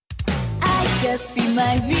just be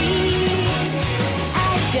my V.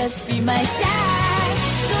 I just be my shine.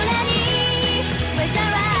 空に目覚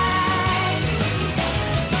ま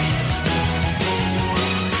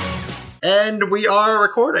And we are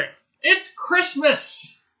recording. It's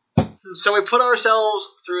Christmas! So we put ourselves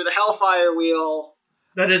through the Hellfire Wheel.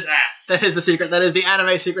 That is ass. That is the secret. That is the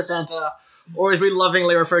anime Secret Santa, or as we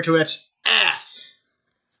lovingly refer to it, ass.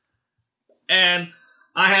 And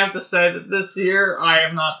I have to say that this year, I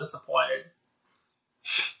am not disappointed.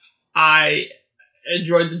 I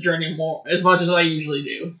enjoyed the journey more, as much as I usually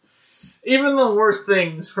do. Even the worst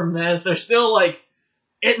things from this are still like,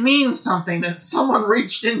 it means something that someone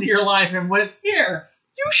reached into your life and went, here,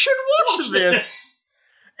 You should watch this.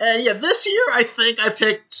 And yeah, this year I think I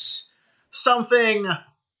picked something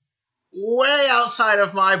way outside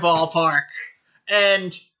of my ballpark.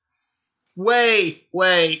 And way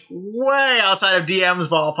outside of DM's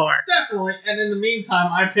ballpark. Definitely. And in the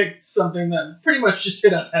meantime, I picked something that pretty much just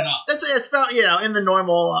hit us head on. It's about, in the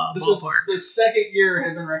normal This ballpark. is the second year it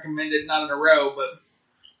had been recommended, not in a row,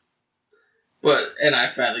 and I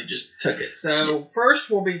finally just took it. So first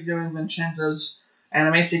we'll be doing Vincenzo's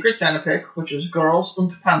anime Secret Santa pick, which is Girls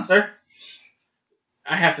und Panzer.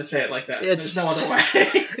 I have to say it like that. There's no other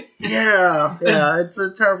way. yeah, it's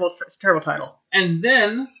a terrible title. And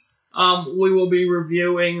then we will be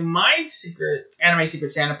reviewing my anime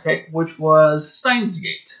Secret Santa pick, which was Steins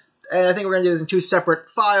Gate. And I think we're going to do this in two separate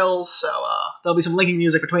files, so there'll be some linking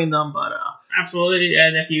music between them, but... Absolutely,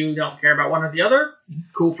 and if you don't care about one or the other,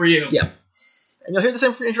 cool for you. Yeah. And you'll hear the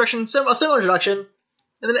same introduction, a similar introduction,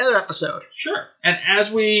 in the other episode. Sure. And as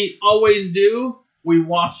we always do, we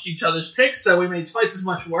watched each other's picks, so we made twice as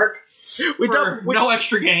much work no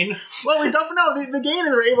extra gain. Well, we don't know. The gain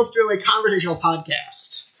is we're able to do a conversational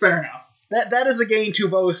podcast. Fair enough. That is the gain to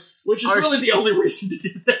both. Which is really the only reason to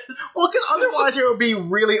do this. Well, because otherwise it would be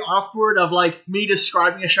really awkward of, me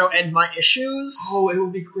describing a show and my issues. Oh, it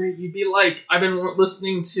would be great. You'd be like, I've been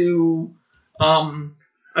listening to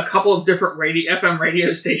a couple of different FM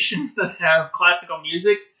radio stations that have classical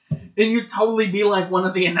music, and you'd totally be like one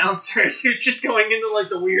of the announcers who's just going into,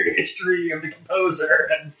 the weird history of the composer.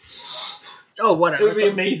 And oh, whatever. It would be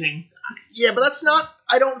amazing. Yeah, but that's not...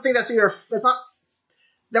 I don't think that's either... That's not...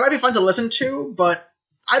 That might be fun to listen to, but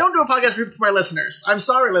I don't do a podcast for my listeners. I'm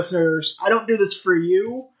sorry, listeners. I don't do this for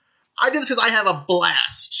you. I do this because I have a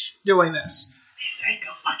blast doing this. I say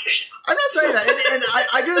go fuck yourself. I'm not saying that. And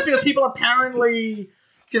I do this because people apparently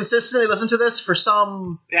consistently listen to this for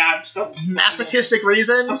some masochistic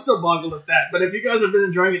reason. I'm still boggled at that. But if you guys have been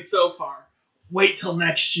enjoying it so far, wait till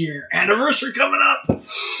next year. Anniversary coming up.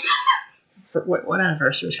 What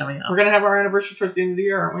anniversary is coming up? We're going to have our anniversary towards the end of the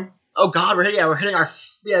year, aren't we? Oh, God. We're hitting our...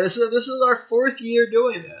 Yeah, this is our fourth year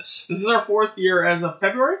doing this. This is our fourth year as of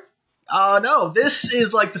February? No, this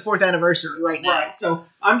is the fourth anniversary right now. Right, so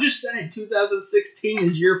I'm just saying 2016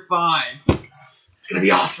 is year 5. It's going to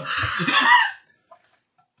be awesome.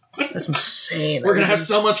 That's insane. We're going to have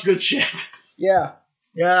so much good shit. Yeah.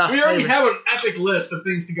 Yeah. We already have an epic list of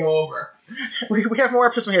things to go over. We have more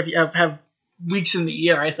episodes than we have weeks in the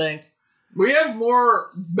year, I think. We have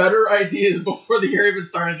better ideas before the year even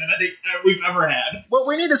started than I think we've ever had. What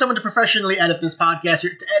we need is someone to professionally edit this podcast,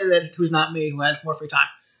 to edit it who's not me, who has more free time.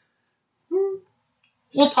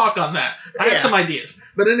 We'll talk on that. I have some ideas.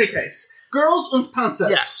 But in any case, Girls und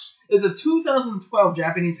Panzer is a 2012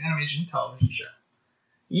 Japanese animation television show.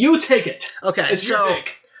 You take it. Okay, it's your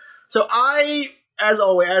pick. So I, as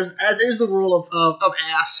always, as is the rule of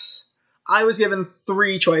ass, I was given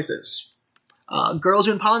 3 choices. Girls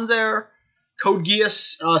und Panzer, Code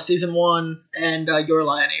Geass Season 1, and Your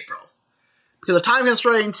Lie in April. Because of time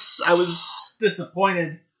constraints, I was...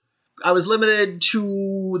 disappointed. I was limited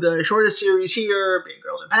to the shortest series here, being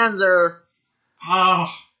Girls und Panzer. Oh,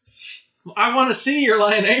 I want to see Your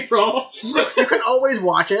Lie in April. You can always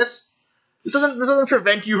watch it. This doesn't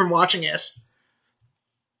prevent you from watching it.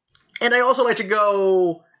 And I also like to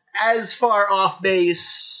go as far off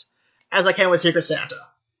base as I can with Secret Santa.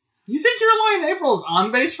 You think Your Lie in April is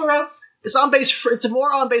on base for us? It's on base. It's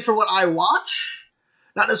more on base for what I watch,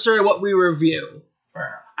 not necessarily what we review. Fair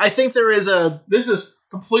enough. I think there is a... This is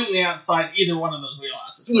completely outside either one of those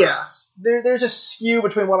wheelhouses. Yeah. There's a skew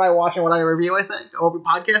between what I watch and what I review, I think, or what we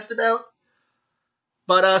podcast about.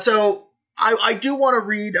 But, so, I do want to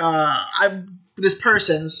read this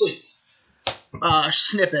person's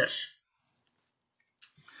snippet.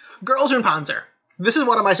 Girls und Panzer. This is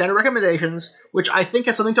one of my standard recommendations, which I think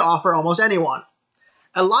has something to offer almost anyone.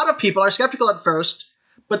 A lot of people are skeptical at first,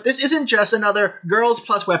 but this isn't just another girls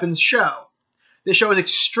plus weapons show. This show is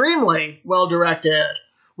extremely well directed,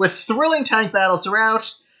 with thrilling tank battles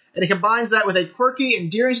throughout, and it combines that with a quirky,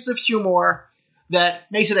 endearing sense of humor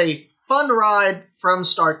that makes it a fun ride from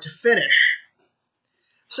start to finish.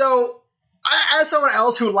 So, as someone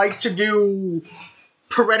else who likes to do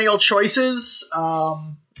perennial choices,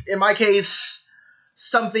 in my case,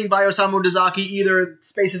 something by Osamu Dezaki, either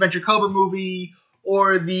Space Adventure Cobra movie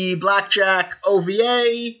or the Blackjack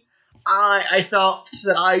OVA, I felt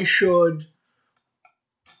that I should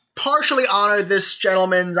partially honor this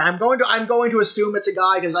gentleman's. I'm going to assume it's a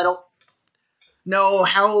guy because I don't know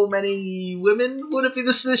how many women would it be.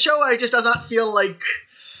 This show, it just does not feel like.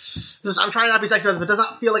 I'm trying not to be sexist, but it does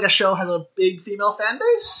not feel like a show has a big female fan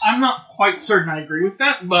base. I'm not quite certain I agree with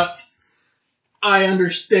that, but I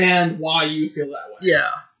understand why you feel that way. Yeah.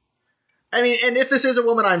 I mean, and if this is a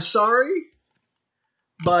woman, I'm sorry,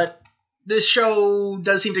 but this show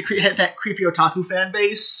does seem to hit that creepy otaku fan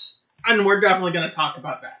base. And we're definitely going to talk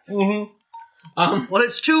about that. Mm-hmm. Well,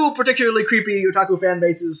 it's two particularly creepy otaku fan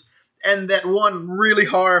bases, and that one really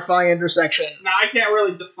horrifying intersection. Now, I can't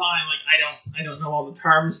really define, I don't know all the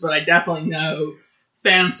terms, but I definitely know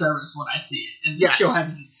fan service when I see it. And the show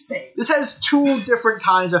has it in spades. This has two different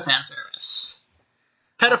kinds of fan service.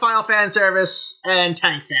 Pedophile fan service and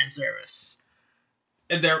tank fan service.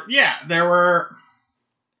 And there were...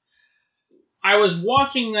 I was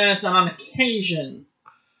watching this, and on occasion,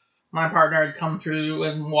 my partner had come through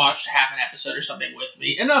and watched half an episode or something with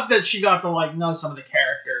me. Enough that she got to, know some of the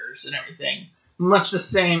characters and everything. Much the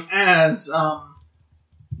same as, Azumanga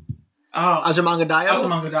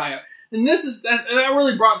Daioh. And that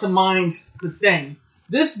really brought to mind the thing.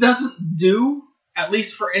 This doesn't do, at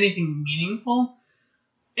least for anything meaningful,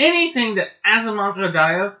 anything that Azumanga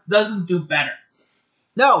Daioh doesn't do better.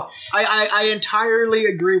 No, I entirely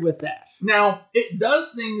agree with that. Now, it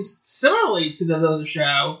does things similarly to the other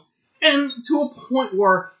show, and to a point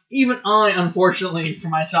where even I, unfortunately for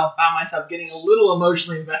myself, found myself getting a little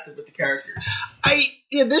emotionally invested with the characters.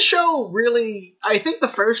 This show really, I think so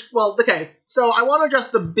I want to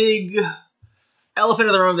address the big elephant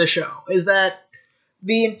in the room of this show, is that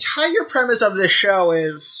the entire premise of this show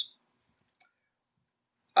is,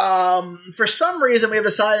 for some reason we have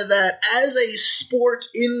decided that as a sport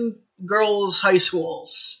in girls' high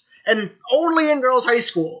schools, and only in girls' high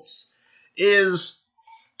schools, is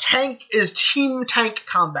team tank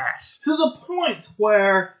combat. To the point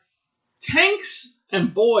where tanks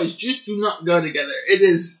and boys just do not go together. It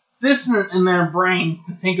is dissonant in their brains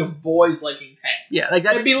to think of boys liking tanks. Yeah, like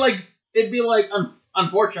that. It'd be like,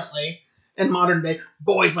 unfortunately, in modern day,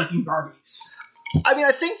 boys liking Barbies. I mean,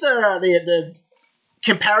 I think the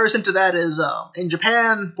comparison to that is in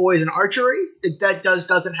Japan, boys in archery. That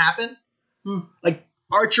doesn't happen.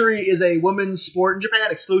 Archery is a women's sport in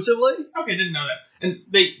Japan exclusively. Okay, didn't know that.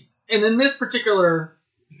 And in this particular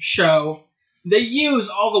show, they use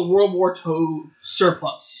all the World War II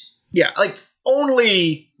surplus. Yeah,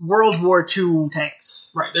 only World War II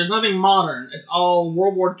tanks. Right, there's nothing modern. It's all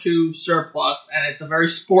World War II surplus, and it's a very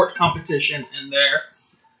sport competition in there.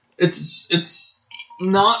 It's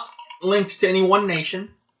not linked to any one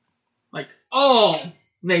nation. All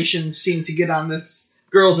nations seem to get on this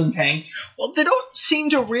girls in tanks. Well, they don't seem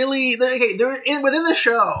to really... within the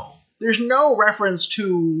show, there's no reference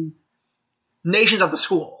to nations of the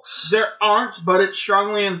schools. There aren't, but it's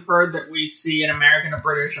strongly inferred that we see an American, a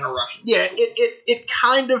British, and a Russian. Yeah, it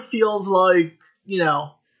kind of feels like, G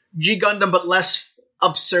Gundam, but less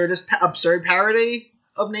absurd parody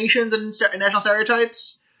of nations and national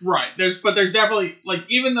stereotypes. Right, but they're definitely,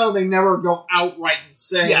 even though they never go outright and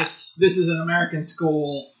say, yes, this is an American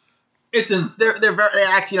school, it's in... They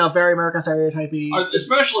act, very American stereotypy.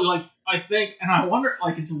 Especially, I think, and I wonder,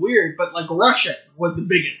 it's weird, but, Russian was the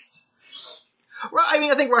biggest. Well, I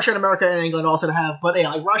mean, I think Russia and America and England also have, but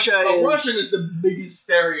Russian is the biggest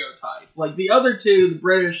stereotype. The other two, the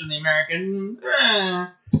British and the American,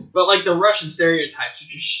 but, the Russian stereotypes are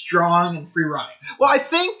just strong and free-running. Well, I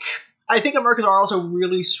think Americans are also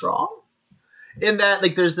really strong, in that,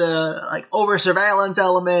 there's the, over-surveillance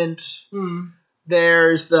element,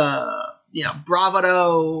 there's the,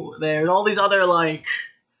 bravado, there's all these other,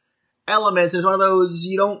 elements. There's one of those,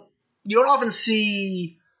 you don't often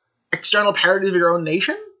see external parodies of your own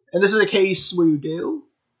nation, and this is a case where you do.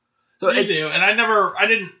 So you do, and I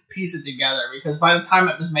didn't piece it together, because by the time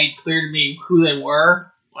it was made clear to me who they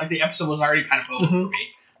were, the episode was already kind of over for me.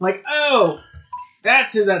 Oh,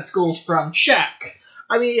 that's who that school's from, check.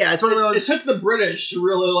 I mean, yeah, it's one of those... It took the British to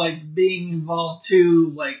really, being involved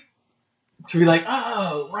too, to be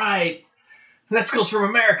oh, right, that school's from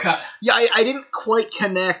America. Yeah, I didn't quite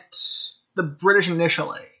connect the British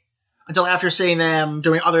initially, until after seeing them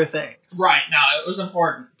doing other things. Right, now, it was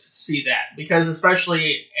important to see that, because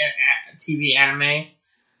especially in TV anime,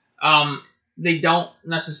 they don't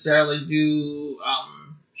necessarily do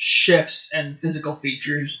shifts and physical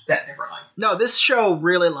features that differently. No, this show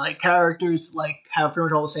really, like, characters, like, have pretty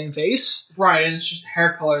much all the same face. Right, and it's just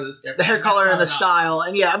hair color that's different. The hair color and the That's not style.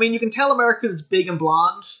 And yeah, I mean, you can tell America is big and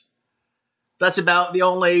blonde. That's about the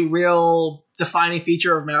only real defining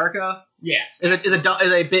feature of America. Yes.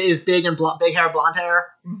 Is big and big hair, blonde hair.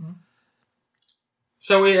 Mm-hmm.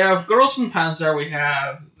 So we have Girls from Panzer. We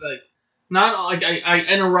have I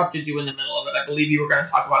interrupted you in the middle of it. I believe you were going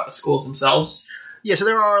to talk about the schools themselves. Yeah, so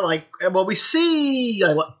there are we see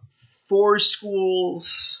 4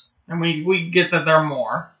 schools, and we get that there are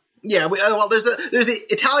more. Yeah, there's the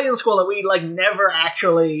Italian school that we never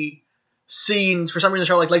actually seen. For some reason, the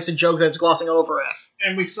show likes to joke that it's glossing over it.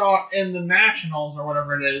 And we saw in the nationals or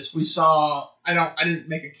whatever it is, we saw I didn't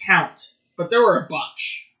make a count, but there were a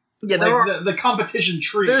bunch. Yeah, there were the competition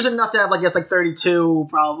tree. There's enough to have 32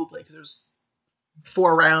 probably because there's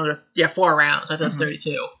 4 rounds. 4 rounds. I think that's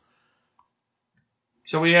 32.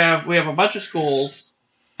 So we have a bunch of schools,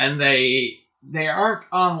 and they aren't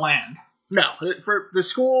on land. No, for the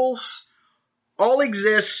schools all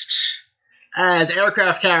exist as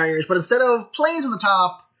aircraft carriers, but instead of planes on the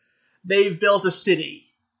top, they've built a city,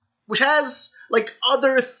 which has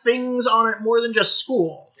other things on it more than just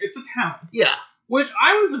school. It's a town. Yeah. Which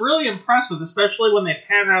I was really impressed with, especially when they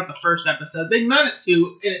panned out the first episode. They meant it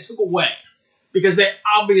to, and it took away. Because they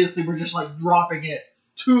obviously were just dropping it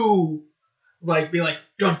to be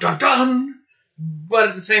dun dun dun. But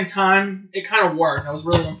at the same time, it kind of worked. I was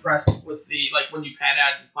really impressed with the when you pan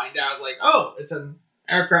out and find out oh, it's an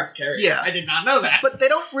aircraft carrier. Yeah. I did not know that. But they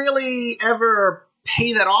don't really ever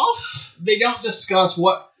pay that off. They don't discuss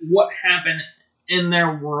what happened in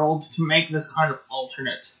their world to make this kind of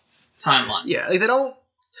alternate timeline. Yeah, they don't.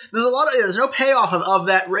 There's no payoff of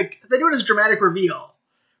that. They do it as a dramatic reveal,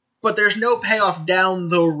 but there's no payoff down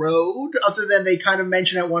the road other than they kind of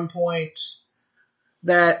mention at one point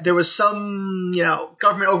that there was some,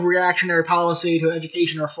 government overreactionary policy to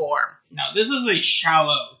education reform. No, this is a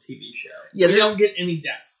shallow TV show. Yeah, they don't get any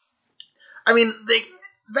depth. I mean,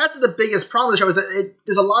 that's the biggest problem of the show is that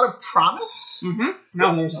there's a lot of promise. Mm-hmm.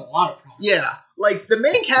 No, there's a lot of promise. Yeah, the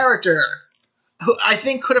main character, who I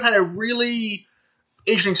think could have had a really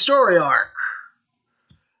interesting story arc.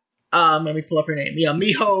 Let me pull up her name. Yeah,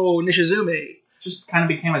 Miho Nishizumi. Just kind of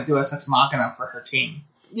became a Deus Ex Machina for her team.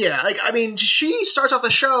 Yeah, she starts off the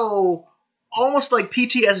show almost like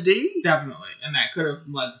PTSD. Definitely, and that could have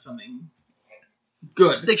led to something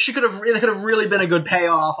good. It could have really been a good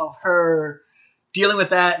payoff of her dealing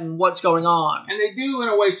with that and what's going on. And they do in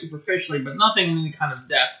a way superficially, but nothing in any kind of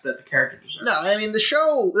depth that the character deserves. No, I mean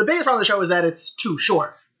the biggest problem of the show is that it's too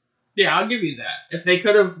short. Yeah, I'll give you that.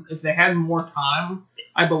 If they had more time,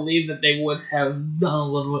 I believe that they would have done a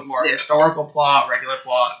little bit more historical plot, regular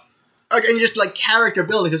plot. Okay, and just character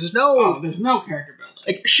building, because there's no character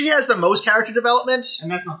building. She has the most character development,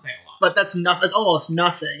 and that's not saying a lot. But that's nothing. It's almost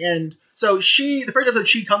nothing. And so the first episode,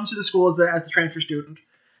 she comes to the school as the transfer student,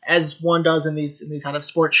 as one does in these kind of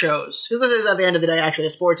sports shows. Because this is at the end of the day actually a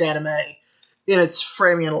sports anime in its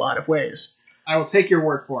framing in a lot of ways. I will take your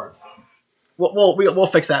word for it. We'll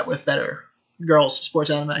fix that with better girls sports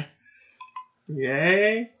anime.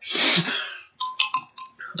 Yay.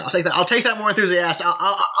 I'll take that more enthusiastic.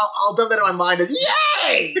 I'll dump that in my mind as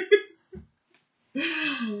yay.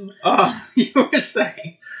 You were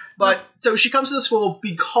saying, but so she comes to the school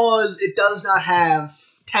because it does not have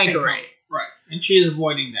tankering, right? And she is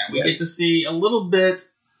avoiding that. We get to see a little bit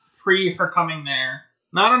pre her coming there.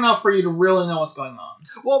 Not enough for you to really know what's going on.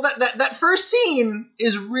 Well, that first scene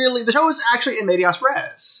is really the show is actually in medias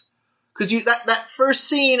res because that first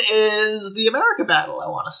scene is the America battle. I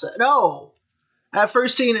want to say no. That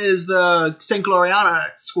first scene is the St. Gloriana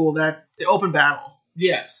school, the open battle.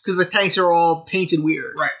 Yes. Because the tanks are all painted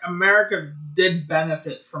weird. Right. America did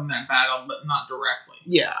benefit from that battle, but not directly.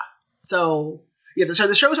 Yeah. So the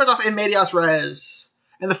show starts off in medias res,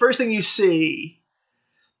 and the first thing you see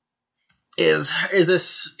is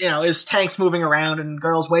this, is tanks moving around and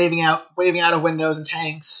girls waving out of windows and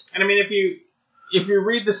tanks. And I mean, if you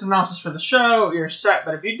read the synopsis for the show, you're set.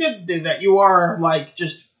 But if you did do that, you are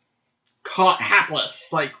just caught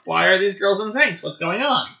hapless. Why are these girls in tanks? What's going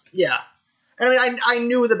on? Yeah. And I mean, I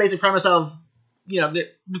knew the basic premise of,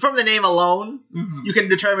 from the name alone, you can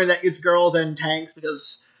determine that it's girls and tanks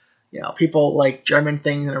because, people like German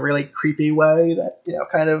things in a really creepy way that,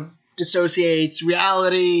 kind of dissociates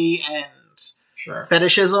reality and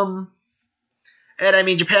fetishism. And I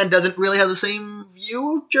mean, Japan doesn't really have the same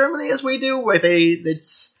view of Germany as we do, where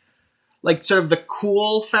it's sort of the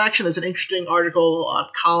cool faction. There's an interesting article on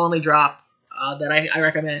Colony Drop that I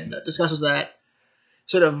recommend that discusses that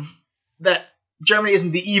sort of that Germany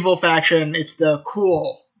isn't the evil faction, it's the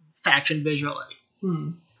cool faction visually.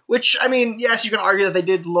 Which, I mean, yes, you can argue that they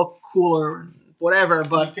did look cooler and whatever,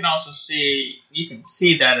 but you can also see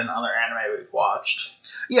that in other anime we've watched.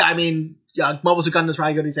 yeah, I mean, Mobile Suit Gundam is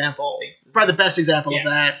probably a good example. Probably the best example of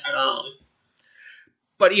that. Absolutely.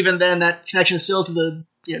 But even then, that connection is still to the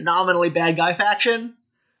nominally bad guy faction.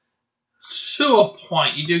 To a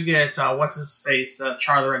point, you do get what's his face,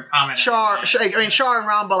 Char the Red Comet. Char and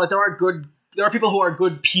Ram, but like there are people who are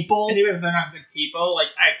good people. And even if they're not good people, like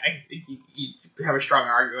I think you have a strong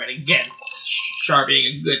argument against Char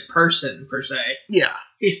being a good person per se. Yeah,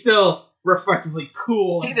 he's still reflectively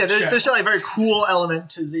cool. There's still a very cool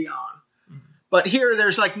element to Zeon, but here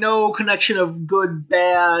there's like no connection of good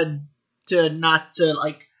bad to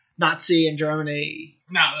Nazi in Germany.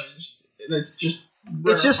 No, it's just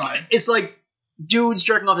verified. It's like dudes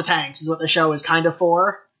jerking off the tanks is what the show is kind of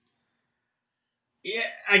for. Yeah,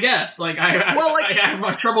 I guess. Like I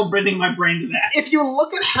have trouble bending my brain to that. If you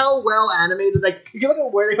look at how well animated, like if you look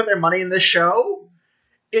at where they put their money in this show,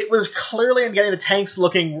 it was clearly in getting the tanks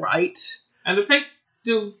looking right. And the tanks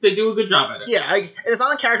do a good job at it. Yeah, it's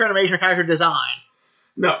not on character animation or character design.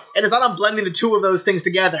 No, and it's not on blending the two of those things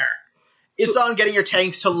together. It's on getting your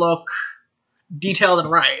tanks to look detailed and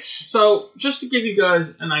right. So, just to give you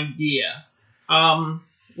guys an idea,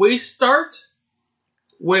 we start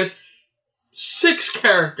with 6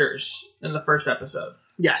 characters in the first episode.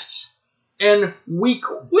 Yes. And we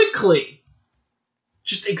quickly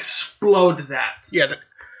just explode that. Yeah,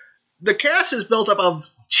 the cast is built up of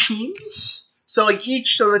teams. So,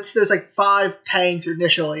 there's like 5 tanks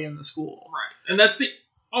initially in the school. Right. And that's the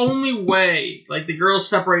only way, like, the girls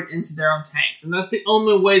separate into their own tanks. And that's the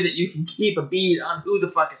only way that you can keep a bead on who the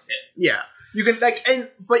fuck is hit. Yeah. You can,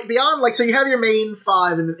 but beyond, so you have your main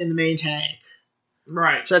 5 in the main tank.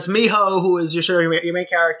 Right. So that's Miho, who is your main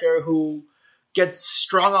character, who gets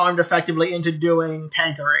strong-armed effectively into doing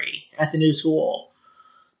tankery at the new school.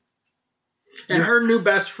 And her new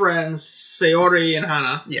best friends, Sayori and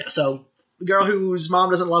Hana. Yeah, so the girl whose mom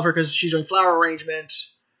doesn't love her because she's doing flower arrangement.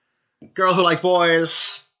 Girl who likes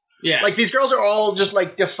boys. Yeah. Like, these girls are all just,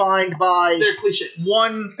 defined by... They're cliches.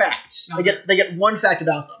 One fact. No, they get one fact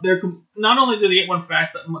about them. Not only do they get one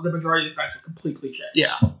fact, but the majority of the facts are complete cliches.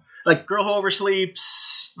 Yeah. Like, girl who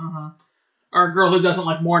oversleeps. Or a girl who doesn't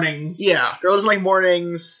like mornings. Yeah, girl who doesn't like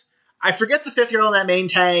mornings. I forget the 5th girl in that main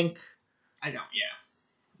tank. I don't,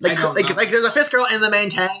 yeah. Like, there's a 5th girl in the main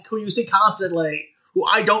tank who you see constantly, who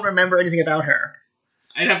I don't remember anything about her.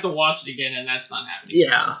 I'd have to watch it again, and that's not happening.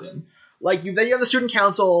 Yeah. Then you have the student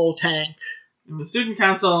council tank. And the student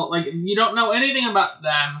council, you don't know anything about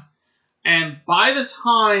them, and by the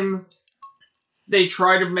time they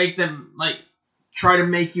try to make them, try to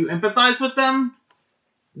make you empathize with them,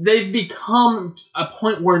 they've become a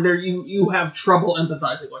point where you have trouble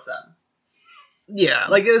empathizing with them. Yeah,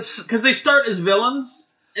 it's... Because they start as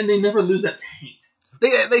villains, and they never lose that taint.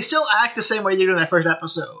 They still act the same way they did in that first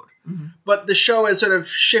episode. But the show has sort of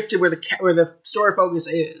shifted where the story focus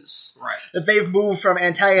is. Right. That they've moved from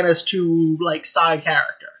antagonist to, side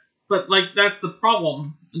character. But, that's the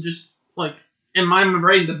problem. Just, in my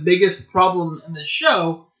memory, the biggest problem in this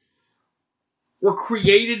show were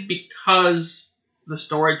created because the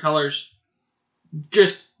storytellers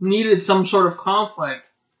just needed some sort of conflict.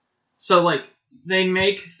 So, they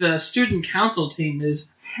make the student council team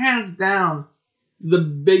is hands down the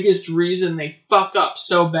biggest reason they fuck up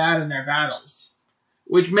so bad in their battles.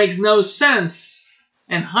 Which makes no sense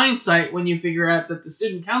in hindsight when you figure out that the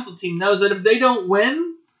student council team knows that if they don't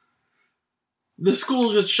win, the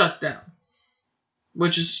school gets shut down.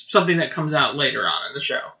 Which is something that comes out later on in the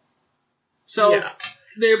show. So,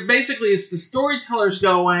 they're basically, it's the storytellers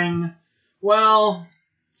going, well,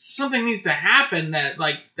 something needs to happen that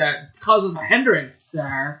causes a hindrance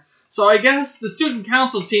there. So I guess the student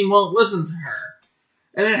council team won't listen to her.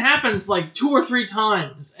 And it happens 2 or 3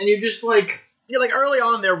 times, and you're just yeah, early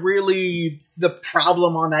on they're really the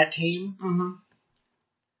problem on that team.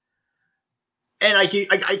 And I think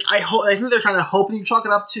they're trying to hope you chalk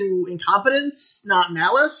it up to incompetence, not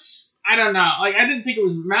malice. I don't know. I didn't think it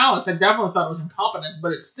was malice. I definitely thought it was incompetence,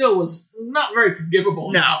 but it still was not very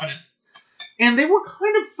forgivable incompetence. And they were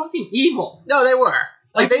kind of fucking evil. No, they were.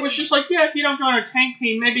 It was just if you don't join our tank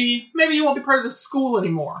team, maybe you won't be part of the school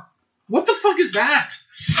anymore. What the fuck is that?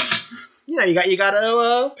 You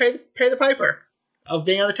gotta pay the piper of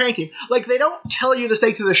being on the tank team. They don't tell you the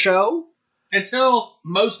stakes of the show until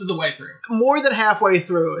most of the way through. More than halfway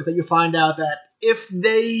through is that you find out that if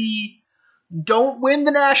they don't win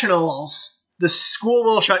the nationals, the school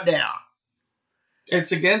will shut down.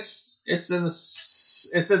 It's at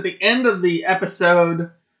the end of the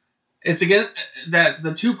episode It's again that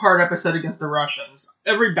the 2-part episode against the Russians.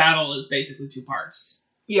 Every battle is basically 2 parts.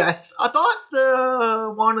 Yeah, I thought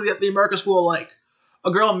the one of the American School, like,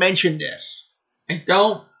 a girl mentioned it. I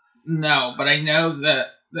don't know, but I know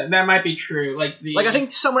that might be true. Like I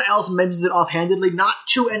think someone else mentions it offhandedly, not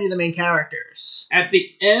to any of the main characters. At the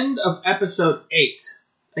end of episode 8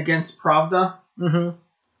 against Pravda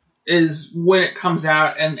is when it comes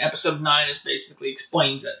out, and episode 9 is basically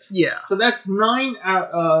explains it. Yeah. So that's 9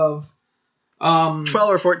 out of 12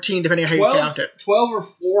 or 14, depending on how you count it. 12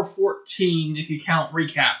 or 14 if you count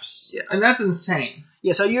recaps. Yeah. And that's insane.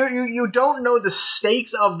 Yeah, so you don't know the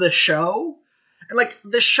stakes of the show. And, like,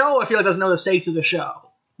 the show, I feel like, doesn't know the stakes of the show.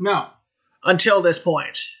 No. Until this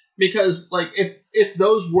point. Because, like, if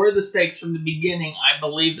those were the stakes from the beginning, I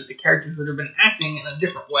believe that the characters would have been acting in a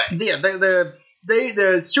different way. Yeah,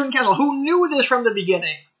 the student council, who knew this from the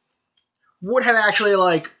beginning, would have actually,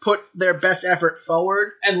 like, put their best effort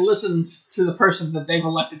forward. And listened to the person that they've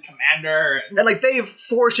elected commander. And, like, they've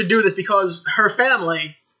forced to do this because her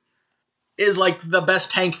family is, like, the best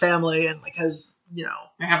tank family and, like, has, you know...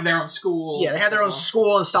 They have their own school. Yeah, they have their own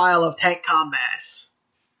school and style of tank combat.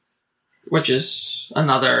 Which is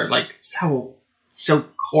another, like, so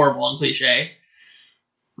horrible and cliche.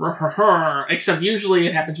 Except usually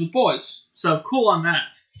it happens with boys. So cool on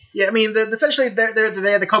that. Yeah, I mean, essentially they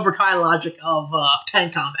have the Cobra Kai logic of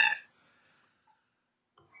tank combat.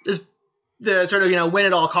 Is the sort of, you know, win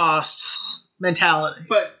at all costs mentality.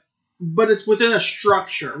 But it's within a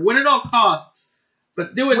structure. Win at all costs,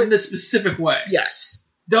 but do it in this specific way. Yes.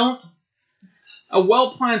 A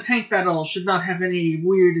well-planned tank battle should not have any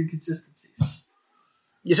weird inconsistencies.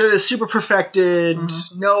 Yeah, so there's super perfected,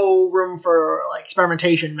 no room for, like,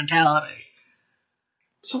 experimentation mentality.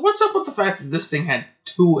 So what's up with the fact that this thing had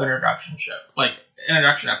 2 introduction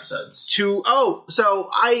episodes?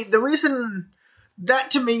 The reason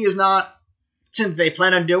that to me is not something they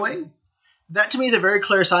plan on doing. That to me is a very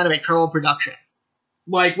clear sign of a troubled production.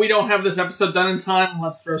 Like, we don't have this episode done in time,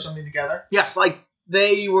 let's throw something together? Yes, like,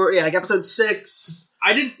 they were, like, episode 6.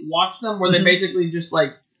 I didn't watch them, where they basically just,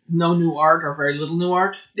 like, no new art or very little new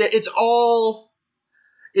art. Yeah, I think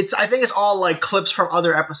it's all, like, clips from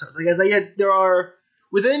other episodes. Like, there are,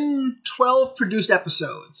 within 12 produced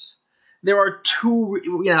episodes, there are 2,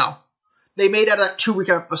 you know, they made out of that 2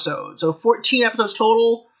 recap episodes. So 14 episodes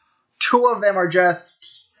total, 2 of them are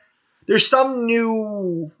just, there's some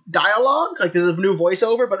new dialogue, like there's a new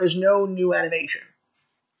voiceover, but there's no new animation.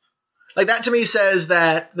 Like, that to me says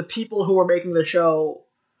that the people who were making the show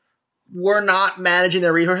were not managing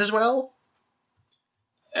their resources well.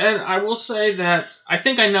 And I will say that I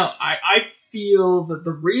think I know. I feel that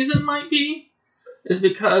the reason might be is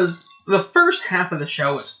because the first half of the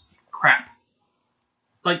show is crap.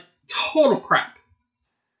 Like, total crap.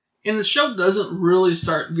 And the show doesn't really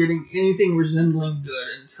start getting anything resembling good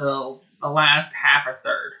until the last half or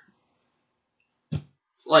third.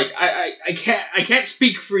 Like, I can't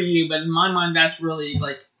speak for you, but in my mind, that's really,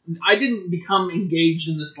 like, I didn't become engaged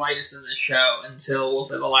in the slightest in this show until, we'll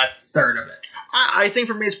say, the last third of it. I think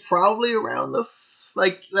for me it's probably around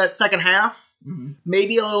that second half. Mm-hmm.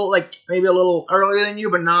 Maybe a little earlier than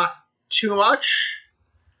you, but not too much.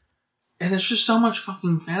 And there's just so much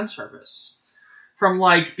fucking fan service. From,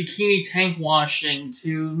 like, bikini tank washing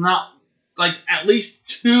to not, like, at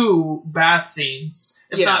least 2 bath scenes,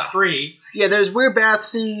 if not 3. Yeah, there's weird bath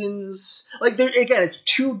scenes. Like, again, it's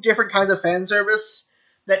 2 different kinds of fan service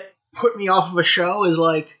that put me off of a show. Is,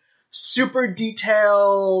 like, super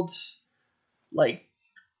detailed, like,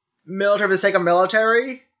 military for the sake of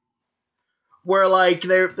military, where, like,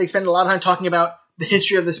 they spend a lot of time talking about the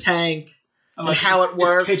history of this tank and like how it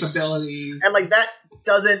works, capabilities, and, like, that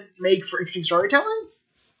doesn't make for interesting storytelling.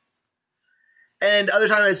 And other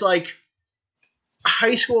times it's like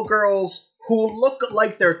high school girls who look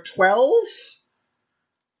like they're 12,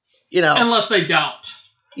 you know, unless they don't.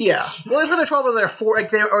 Yeah, well, if they're 12 or they're 4,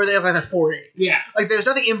 or they look like they're 40. Yeah, like there's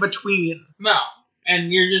nothing in between. No,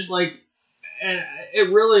 and you're just like, and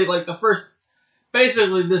it really, like, the first,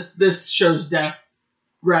 basically this show's death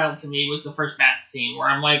rattle to me was the first bath scene where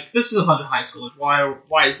I'm like, this is a bunch of high schoolers.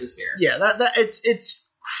 Why is this here? Yeah, that it's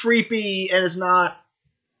creepy, and it's not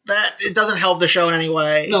that it doesn't help the show in any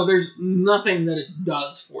way. No, there's nothing that it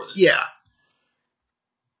does for the show. Yeah.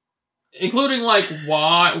 Including, like,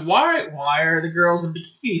 why are the girls in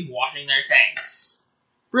bikinis washing their tanks?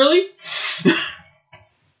 Really?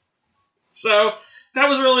 So, that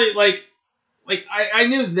was really, like I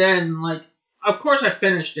knew then, like, of course I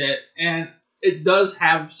finished it, and it does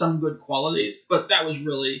have some good qualities, but that was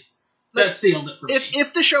really, that sealed it for me.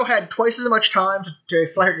 If the show had twice as much time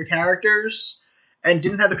to flesh out your characters, and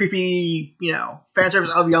didn't have the creepy, fan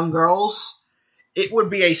service of young girls, it would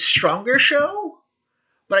be a stronger show,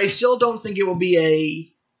 but I still don't think it will be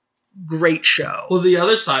a great show. Well, the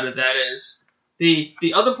other side of that is,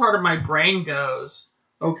 the other part of my brain goes,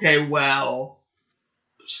 okay, well,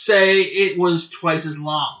 say it was twice as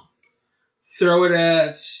long. Throw it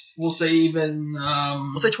at, we'll say even...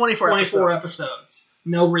 we'll say 24 episodes.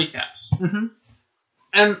 No recaps. Mm-hmm.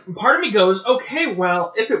 And part of me goes, okay,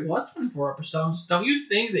 well, if it was 24 episodes, don't you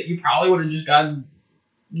think that you probably would have just gotten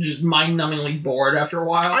just mind-numbingly bored after a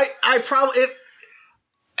while? I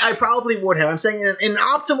probably would have. I'm saying in an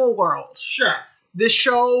optimal world, Sure. this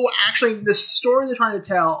show, actually, the story they're trying to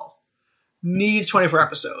tell needs 24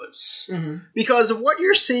 episodes. Mm-hmm. Because what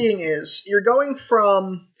you're seeing is, you're going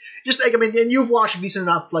from, and you've watched decent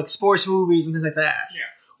enough, sports movies and things like that. Yeah.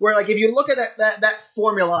 Where, if you look at that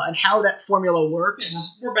formula and how that formula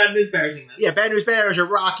works... We're Bad News Bears in this. Yeah, Bad News Bears or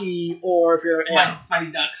Rocky, or if you're...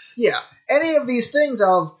 Mighty Ducks. Yeah. Any of these things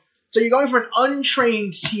of... So you're going from an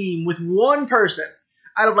untrained team with one person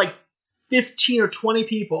out of, 15 or 20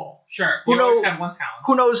 people. Sure. Who You always know- have one talent.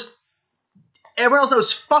 Who knows... Everyone else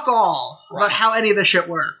knows fuck all Right. about how any of this shit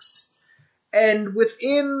works. And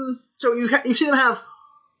within... So you see them have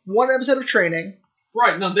one episode of training...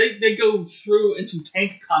 Right, no, they go through into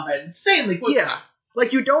tank combat insanely quickly. Yeah.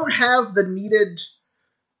 You don't have the needed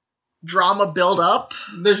drama build up.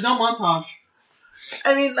 There's no montage.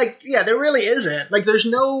 I mean, there really isn't. There's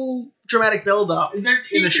no dramatic build up Their in the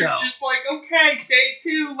teacher's show. just okay, day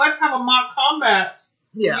 2, let's have a mock combat.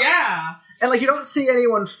 Yeah. Yeah. And, you don't see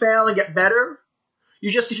anyone fail and get better.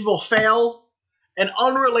 You just see people fail, and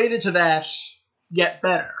unrelated to that, get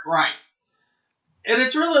better. Right. And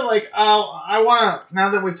it's really I want to,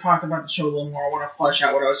 now that we've talked about the show a little more, I want to flesh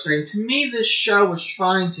out what I was saying. To me, this show was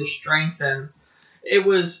trying to strengthen, it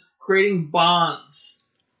was creating bonds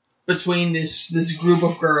between this group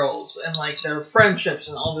of girls and their friendships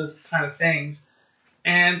and all this kind of things.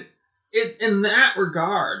 And in that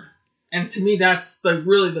regard, and to me that's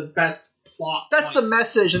really the best plot. That's the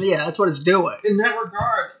message, and that's what it's doing. In that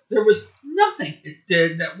regard, there was nothing it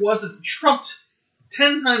did that wasn't trumped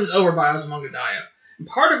 10 times over by Ozymandias. And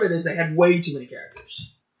part of it is they had way too many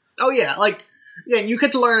characters. Oh, yeah. And you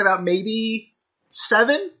get to learn about maybe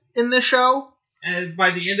 7 in this show. And by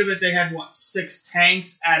the end of it, they had, 6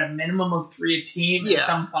 tanks at a minimum of 3 a team, and Yeah.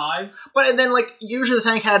 some 5. But then, usually the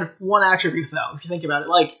tank had one attribute, though, if you think about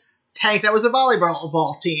it. Tank that was the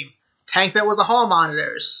volleyball team. Tank that was the hall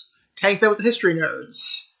monitors. Tank that was the history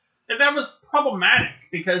nerds. And that was problematic,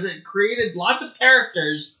 because it created lots of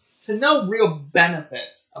characters to no real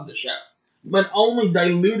benefit of the show, but only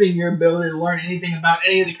diluting your ability to learn anything about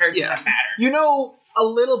any of the characters that matter. You know a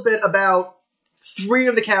little bit about 3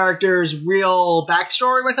 of the characters' real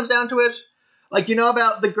backstory when it comes down to it. You know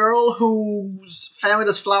about the girl whose family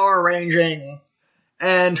does flower arranging,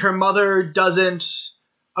 and her mother doesn't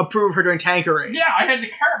approve of her doing tankery. Yeah, I had to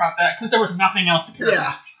care about that, because there was nothing else to care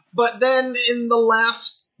about. But then in the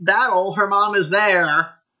last battle, her mom is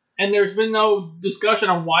there, And there's been no discussion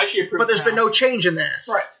on why she approved. but there's been no change in that.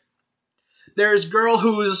 Right. There's girl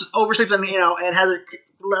who's oversleeps and and has a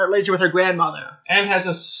relationship with her grandmother. And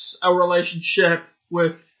has a relationship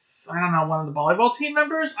with, I don't know, one of the volleyball team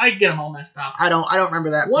members. I get them all messed up. I don't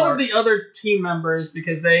remember that One part. of the other team members,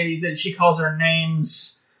 because she calls her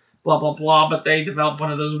names, blah blah blah, but they develop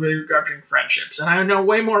one of those really begrudging friendships. And I know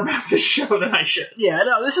way more about this show than I should. Yeah,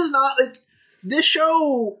 no, this is not this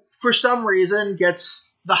show for some reason gets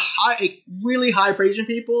the really high praise from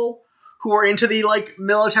people who are into the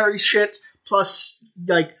military shit plus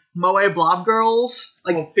moe blob girls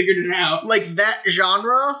Figured it out. that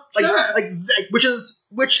genre Sure.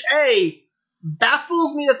 which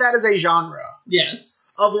baffles me that is a genre Yes.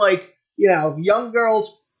 of young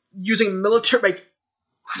girls using military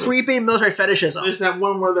creepy military fetishism. There's that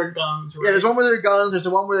one where they're guns. Right? Yeah, there's one where they're guns. There's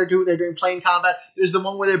the one where they're doing plane combat. There's the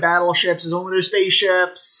one where they're battleships. There's the one where they're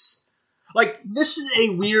spaceships. This is a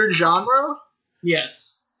weird genre,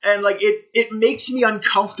 Yes. and it makes me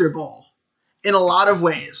uncomfortable in a lot of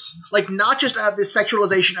ways. Not just out of the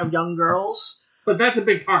sexualization of young girls. But that's a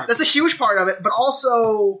big part. That's a huge part of it, but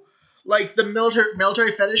also the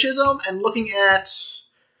military fetishism and looking at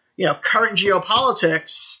current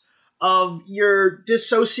geopolitics of you're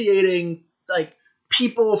dissociating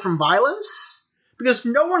people from violence because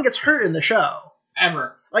no one gets hurt in the show.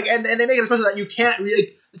 Ever. And they make it explicit that you can't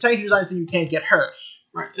really the tank designs that you can't get hurt.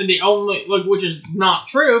 Right. And the only which is not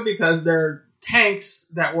true because they're tanks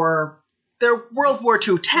that were They're World War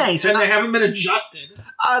II tanks, and they haven't been adjusted.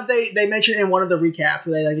 They mention in one of the recaps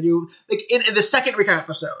where they do in the second recap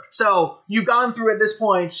episode. So you've gone through at this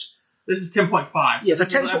point This is 10.5. Yeah, so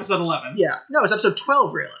this is 10 episode 11. Yeah, no, it's episode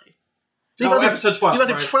 12 really. So episode 12. You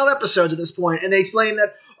got right. 12 episodes at this point, and they explain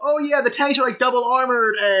that the tanks are like double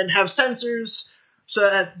armored and have sensors, so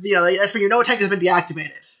that that's when a tank has been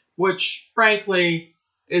deactivated. Which, frankly,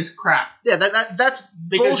 is crap. Yeah, that's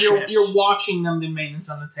Because bullshit. you're watching them do maintenance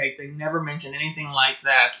on the tank. They never mention anything like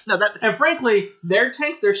that. No, And frankly, their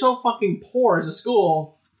tanks, they're so fucking poor as a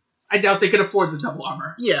school, I doubt they could afford the double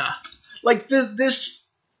armor. yeah, like this,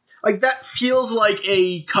 like that feels like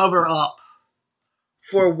a cover up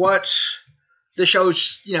for what the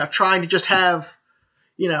show's trying to just have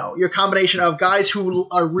your combination of guys who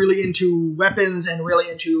are really into weapons and really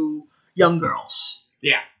into young girls.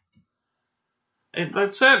 Yeah. And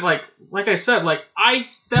that said, like I said, I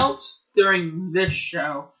felt during this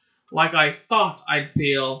show like I thought I'd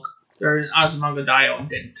feel during Azumanga Daioh and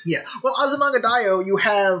didn't. Yeah. Well, Azumanga Daioh, you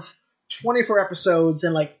have 24 episodes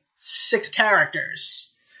and 6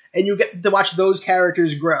 characters, and you get to watch those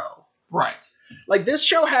characters grow. Right. Like, this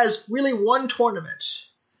show has really one tournament,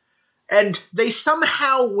 and they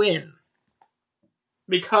somehow win.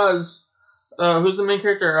 Because who's the main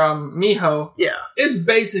character? Miho Yeah. is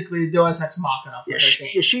basically Deus Ex Machina for Yeah, her she-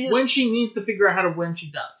 team. yeah, she is- When she needs to figure out how to win,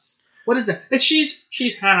 she does. What is it?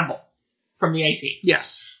 She's Hannibal from the A-Team.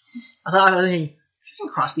 Yes. I was thinking, she can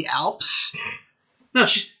cross the Alps. No,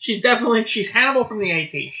 she's definitely Hannibal from the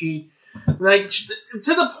A-Team.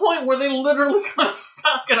 To the point where they literally got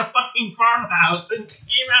stuck in a fucking farmhouse and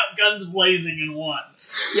came out guns blazing and won.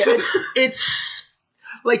 Yeah, it's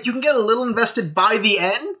like you can get a little invested by the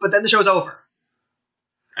end, but then the show's over.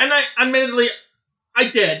 And admittedly, I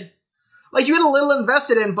did. Like, you get a little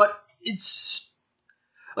invested in, but it's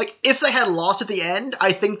like if they had lost at the end,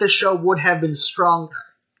 I think the show would have been stronger.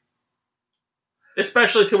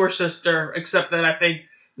 Especially to her sister, except that I think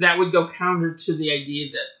that would go counter to the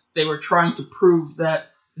idea that they were trying to prove that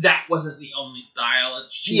wasn't the only style,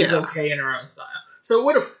 and she was okay in her own style. So it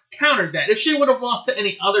would have countered that. If she would have lost to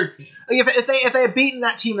any other team, Like if they had beaten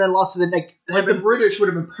that team and then lost to the the British would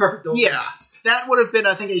have been perfect. that would have been,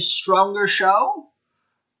 I think, a stronger show.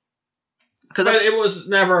 But it was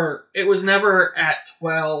never at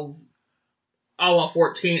 12, a la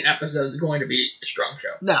 14 episodes going to be a strong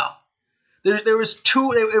show. No, there was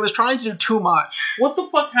too. It was trying to do too much. What the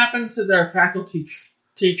fuck happened to their faculty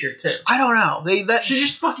teacher too? I don't know. She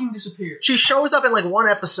just fucking disappeared. She shows up in one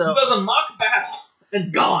She episode, does a mock battle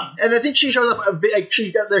and gone. and I think she shows up a bit.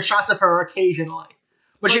 She got there's shots of her occasionally,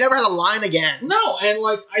 but she never has a line again. No, and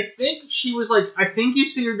I think she was I think you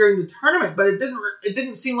see her during the tournament, but it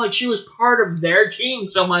didn't seem like she was part of their team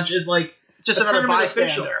so much as Just a another tournament bystander.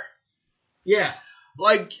 official. Yeah.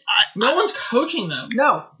 Like No one's coaching them.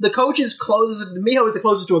 no, the coach is closest. Miho is the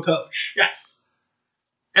closest to a coach, Yes.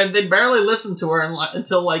 And they barely listened to her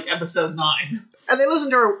until episode 9. and they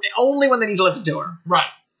listen to her only when they need to listen to her. Right.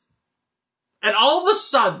 And all of a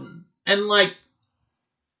sudden, and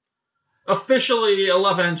officially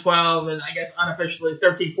 11 and 12, and I guess unofficially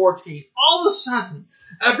 13, 14, all of a sudden,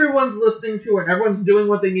 everyone's listening to her, and everyone's doing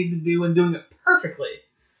what they need to do and doing it perfectly.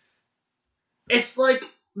 It's like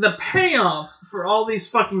the payoff for all these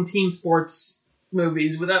fucking team sports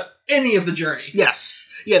movies without any of the journey. Yes,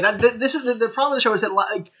 yeah. This is the problem with the show is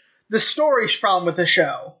that the story's problem with the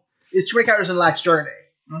show is too many characters and lacks journey.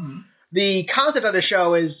 Mm-hmm. The concept of the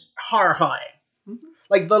show is horrifying.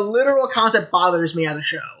 Mm-hmm. The literal concept bothers me as a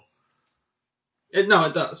show. It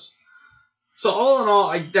does. So all in all,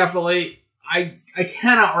 I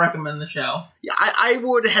cannot recommend the show. Yeah, I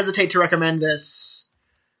would hesitate to recommend this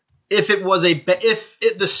if it was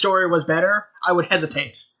the story was better. I would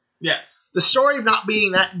hesitate. Yes. The story not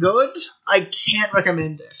being that good, I can't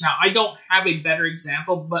recommend it. Now, I don't have a better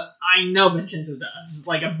example, but I know Vincenzo does.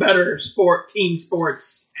 A better team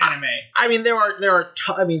sports anime. I mean, there are.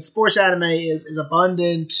 Sports anime is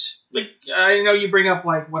abundant. I know you bring up,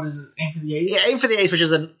 what is it, Aim for the Ace? Yeah, Aim for the Ace, which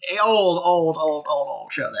is an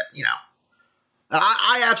old show that,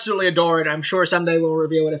 I absolutely adore it. I'm sure someday we'll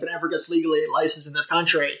review it if it ever gets legally licensed in this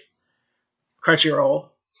country. Crunchyroll.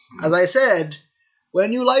 As I said,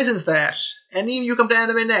 when you license that, any of you come to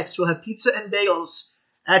Anime Next, we'll have pizza and bagels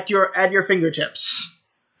at your fingertips.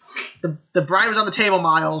 The bribe is on the table,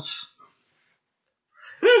 Miles.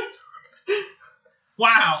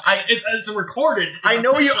 Wow, it's recorded. I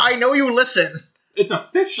know you listen. It's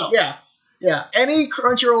official. Yeah. Any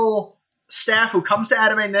Crunchyroll staff who comes to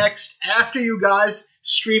Anime Next after you guys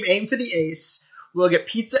stream Aim for the Ace will get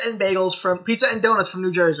pizza and donuts from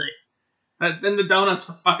New Jersey. And the donuts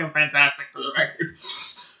are fucking fantastic, for the record.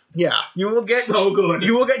 Yeah, you will get so good.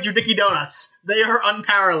 You will get Judiki donuts. They are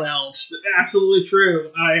unparalleled. Absolutely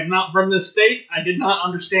true. I am not from this state. I did not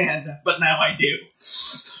understand, but now I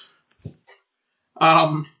do.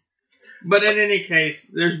 But in any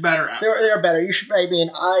case, there's better out there. They are better. You should. I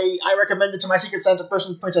mean, I recommend it to my Secret Santa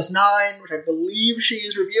person, Princess Nine, which I believe she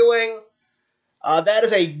is reviewing. That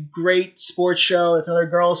is a great sports show. It's another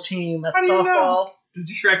girls' team. That's How do you softball. know? Did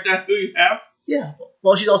you track down who you have? Yeah.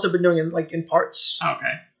 Well, she's also been doing it in parts.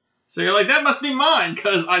 Okay. So you're like, that must be mine,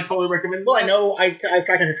 because I totally recommend Well, that. I know. I've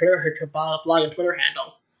tracked her Twitter, her blog and Twitter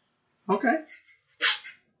handle. Okay. I'm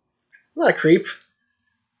not a creep.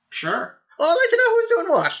 Sure. Well, I'd like to know who's doing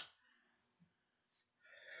what.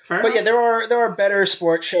 Fair But yeah, enough. there are better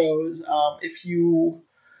sports shows. If you,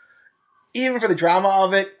 even for the drama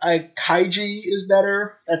of it, Kaiji is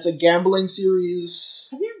better. That's a gambling series.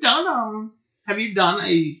 Have you done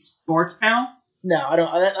a sports panel? No, I don't.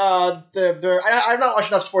 I've not watched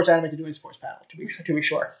enough sports anime to do a sports panel. To be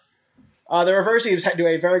sure, the Reversives do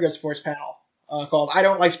a very good sports panel called "I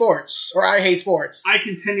Don't Like Sports" or "I Hate Sports." I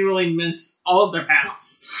continually miss all of their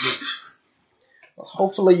panels. Well,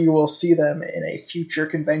 hopefully, you will see them in a future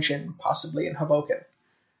convention, possibly in Hoboken.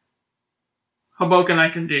 Hoboken I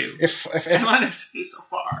can do. If Atlantic City so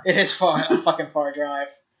far. it is a fucking far drive.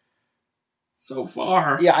 So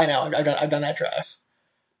far. Yeah, I know. I've done that drive.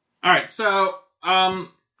 Alright, so, I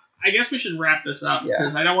guess we should wrap this up, Yeah.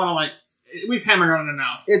 because I don't want to, we've hammered on it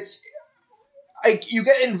enough. It's you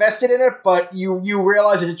get invested in it, but you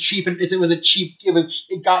realize it's cheap and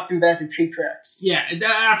it got through that through cheap tricks. Yeah,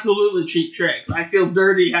 absolutely cheap tricks. I feel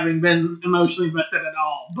dirty having been emotionally invested at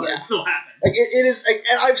all, but Yeah. it still happened. It is,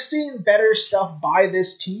 and I've seen better stuff by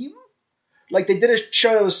this team. Like they did a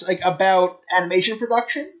show about animation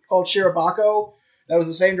production called Shirobako. That was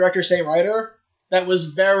the same director, same writer. That was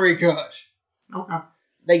very good. Okay.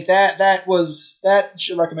 That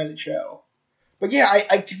should recommended show. But yeah,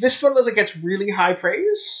 this one gets really high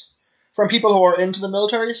praise from people who are into the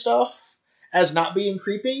military stuff as not being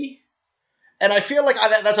creepy, and I feel like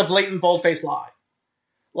that's a blatant, bold-faced lie.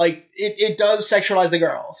 Like it does sexualize the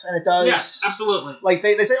girls, and it does. Yes, absolutely. Like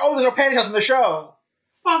they say, oh, there's no panty shots in the show.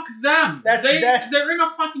 Fuck them. They're in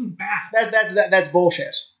a fucking bath. That's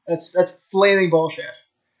bullshit. That's flaming bullshit.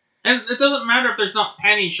 And it doesn't matter if there's not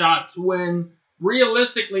panty shots when,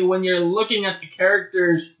 realistically, when you're looking at the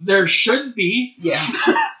characters, there should be. Yeah.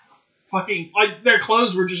 Fucking, their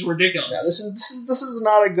clothes were just ridiculous. No, this is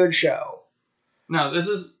not a good show. No,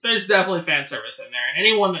 there's definitely fan service in there, and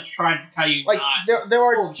anyone that's trying to tell you there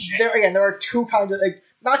are two kinds of,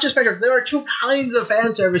 not just fan service, there are two kinds of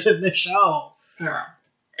fan service in this show. Yeah.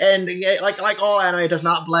 And like all anime, it does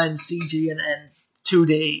not blend CG and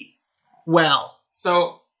 2D well.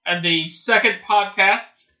 So, at the second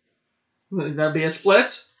podcast, there'll be a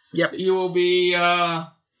split. Yep. You will be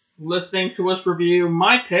listening to us review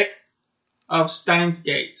my pick of Steins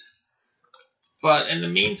Gate. But in the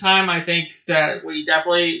meantime, I think that we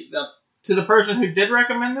definitely, to the person who did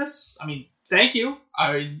recommend this, I mean, thank you.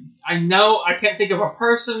 I know I can't think of a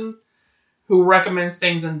person who recommends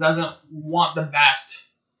things and doesn't want the best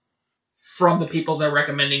from the people they're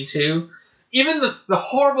recommending to. Even the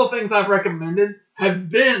horrible things I've recommended have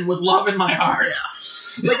been with love in my heart.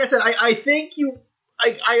 Yeah. Like I said, I think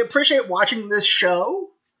I appreciate watching this show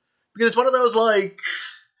because it's one of those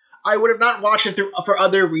I would have not watched it for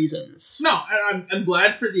other reasons. No, and I'm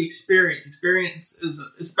glad for the experience. Experience is,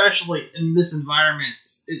 especially in this environment,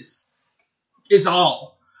 is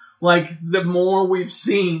all. The more we've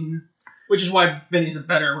seen, which is why Vinny's a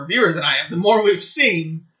better reviewer than I am, the more we've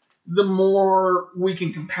seen, the more we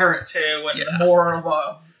can compare it to, and the more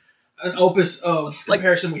of an opus of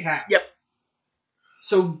comparison we have. Yep.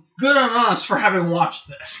 So good on us for having watched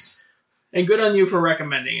this. And good on you for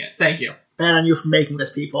recommending it. Thank you. Bad on you for making this,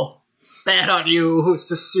 people. Bad on you,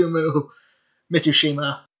 Susumu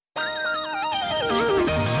Mitsushima.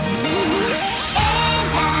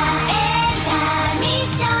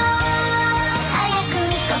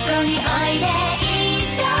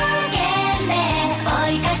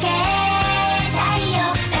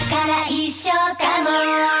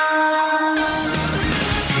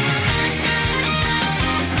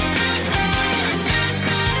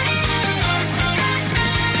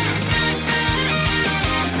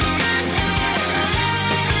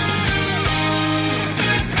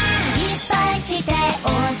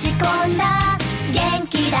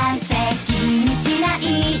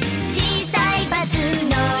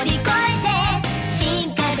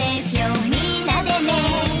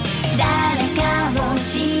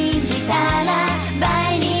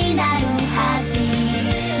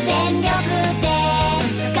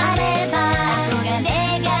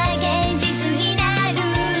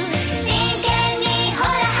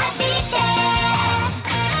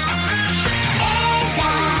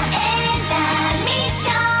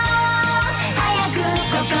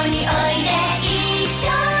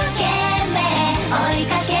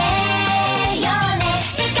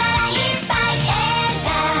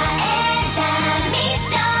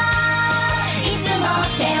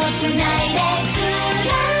 つないで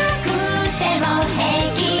辛くても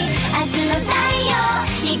平気明日の太陽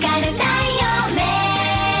光る太陽目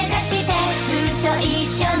指してずっと一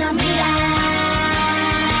緒の道